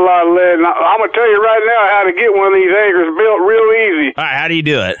 I got a lot of lead. And I'm going to tell you right now how to get one of these anchors built real easy. All right, how do you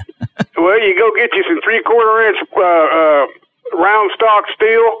do it? Well, you go get you some 3/4-inch round stock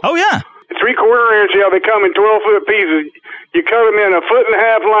steel. Oh, yeah. 3/4 inch, yeah, they come in 12-foot pieces. You cut them in 1.5 foot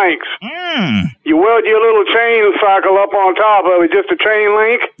lengths. You weld your little chain cycle up on top of it, just a chain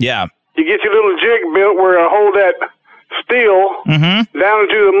link. Yeah. You get your little jig built where it'll hold that steel down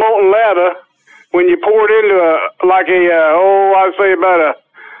into the molten lava. When you pour it into I'd say about a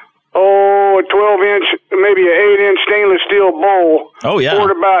 12-inch, maybe an 8-inch stainless steel bowl. Oh, yeah.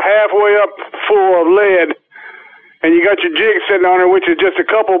 Pour it about halfway up full of lead. And you got your jig sitting on there, which is just a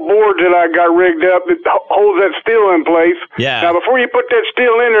couple boards that I got rigged up that holds that steel in place. Yeah. Now, before you put that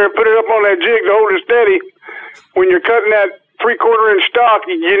steel in there and put it up on that jig to hold it steady, when you're cutting that 3/4-inch stock,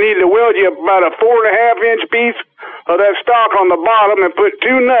 you need to weld you about a 4.5-inch piece of that stock on the bottom and put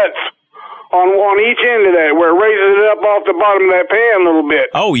 2 nuts on each end of that, where it raises it up off the bottom of that pan a little bit.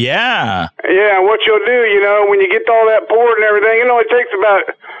 Oh, yeah. Yeah, and what you'll do, when you get all that poured and everything, it only takes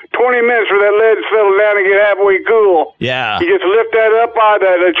about 20 minutes for that lead to settle down and get halfway cool. Yeah. You just lift that up by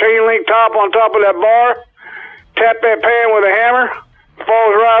the chain link top on top of that bar, tap that pan with a hammer,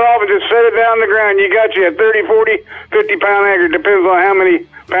 falls right off, and just set it down on the ground. You got you a 30, 40, 50-pound anchor. Depends on how many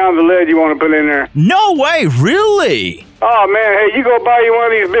pounds of lead you want to put in there. No way, really? Oh, man, hey, you go buy you one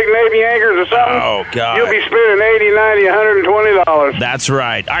of these big Navy anchors or something. Oh, God. You'll be spending $80, $90, $120. That's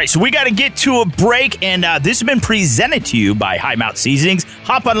right. All right, so we got to get to a break, and this has been presented to you by High Mountain Seasonings.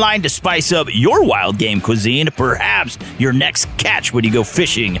 Hop online to spice up your wild game cuisine, perhaps your next catch when you go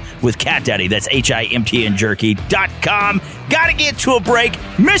fishing with Cat Daddy. That's HIMTNjerky.com. Got to get to a break.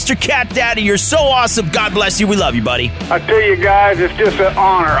 Mr. Cat Daddy, you're so awesome. God bless you. We love you, buddy. I tell you, guys, it's just an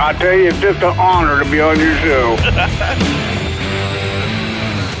honor. I tell you, it's just an honor to be on your show.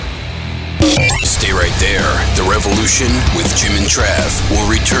 Stay right there. The Revolution with Jim and Trav will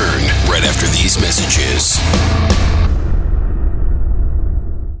return right after these messages.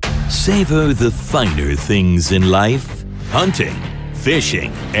 Savor the finer things in life. Hunting,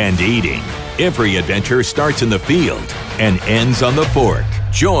 fishing, and eating. Every adventure starts in the field and ends on the fork.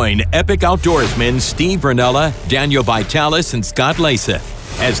 Join epic outdoorsmen Steve Ranella, Daniel Vitalis, and Scott Laseth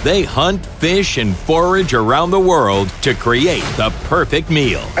as they hunt, fish, and forage around the world to create the perfect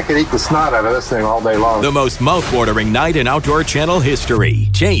meal. I could eat the snot out of this thing all day long. The most mouth-watering night in Outdoor Channel history.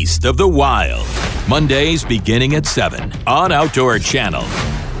 Taste of the Wild. Mondays beginning at 7 on Outdoor Channel.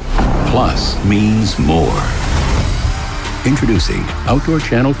 Plus means more. Introducing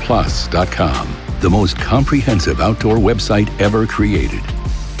OutdoorChannelPlus.com, the most comprehensive outdoor website ever created.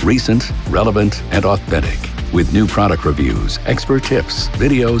 Recent, relevant, and authentic. With new product reviews, expert tips,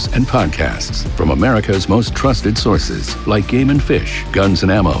 videos, and podcasts from America's most trusted sources like Game and Fish, Guns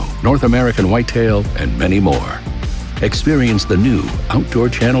and Ammo, North American Whitetail, and many more. Experience the new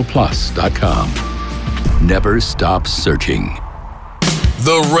OutdoorChannelPlus.com. Never stop searching.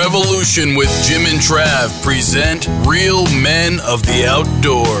 The Revolution with Jim and Trav present Real Men of the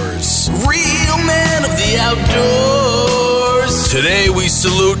Outdoors. Real Men of the Outdoors. Today we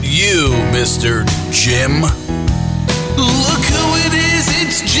salute you, Mr. Jim. Look who it is,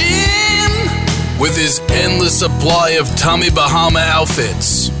 it's Jim! With his endless supply of Tommy Bahama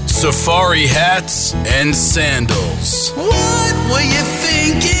outfits, safari hats, and sandals. What were you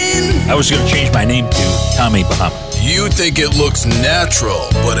thinking? I was going to change my name to Tommy Bahama. You think it looks natural,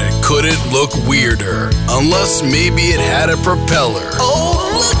 but it couldn't look weirder. Unless maybe it had a propeller. Oh,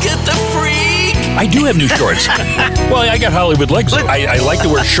 look at the freak! I do have new shorts. Well, I got Hollywood legs. I like to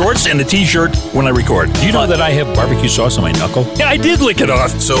wear shorts and a T-shirt when I record. Do you know that I have barbecue sauce on my knuckle? Yeah, I did lick it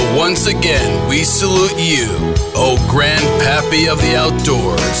off. So once again, we salute you, oh grandpappy of the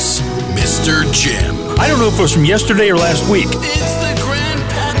outdoors, Mr. Jim. I don't know if it was from yesterday or last week. It's the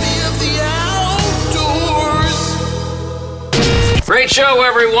grandpappy of the outdoors. Great show,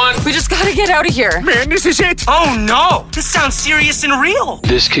 everyone. We just gotta get out of here. Man, this is it. Oh, no. This sounds serious and real.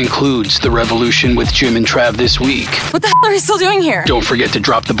 This concludes The Revolution with Jim and Trav this week. What the hell are you still doing here? Don't forget to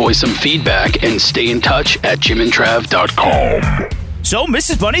drop the boys some feedback and stay in touch at jimandtrav.com. So,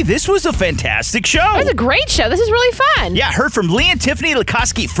 Mrs. Bunny, this was a fantastic show. It was a great show. This is really fun. Yeah, heard from Lee and Tiffany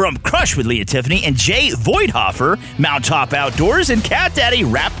Lukoski from Crush with Lee and Tiffany and Jay Voidhofer, Mountaintop Outdoors, and Cat Daddy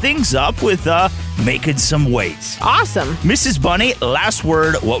wrapped things up with making some weights. Awesome. Mrs. Bunny, last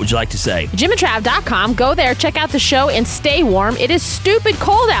word, what would you like to say? JimandTrav.com. Go there, check out the show, and stay warm. It is stupid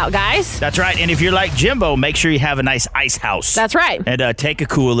cold out, guys. That's right. And if you're like Jimbo, make sure you have a nice ice house. That's right. And take a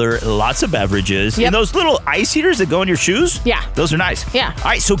cooler, lots of beverages. Yep. And those little ice heaters that go in your shoes? Yeah. Those are nice. Yeah. All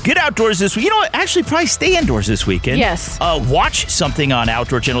right, so get outdoors this week. You know what? Actually, probably stay indoors this weekend. Yes. Watch something on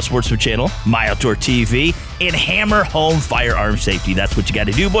Outdoor Channel, Sportsman Channel, My Outdoor TV, and hammer home firearm safety. That's what you got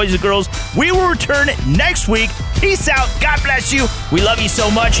to do, boys and girls. We will return next week. Peace out. God bless you. We love you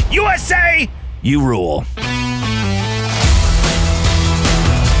so much. USA, you rule.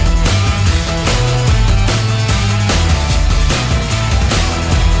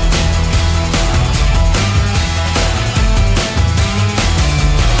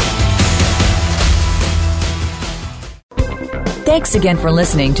 Thanks again for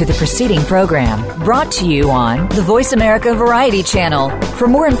listening to the preceding program, brought to you on the Voice America Variety Channel. For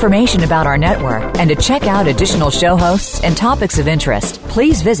more information about our network and to check out additional show hosts and topics of interest,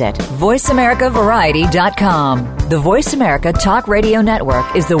 please visit voiceamericavariety.com. The Voice America Talk Radio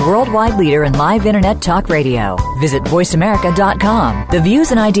Network is the worldwide leader in live Internet talk radio. Visit voiceamerica.com. The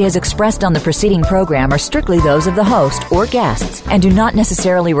views and ideas expressed on the preceding program are strictly those of the host or guests and do not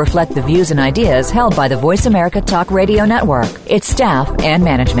necessarily reflect the views and ideas held by the Voice America Talk Radio Network, its staff, and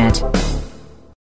management.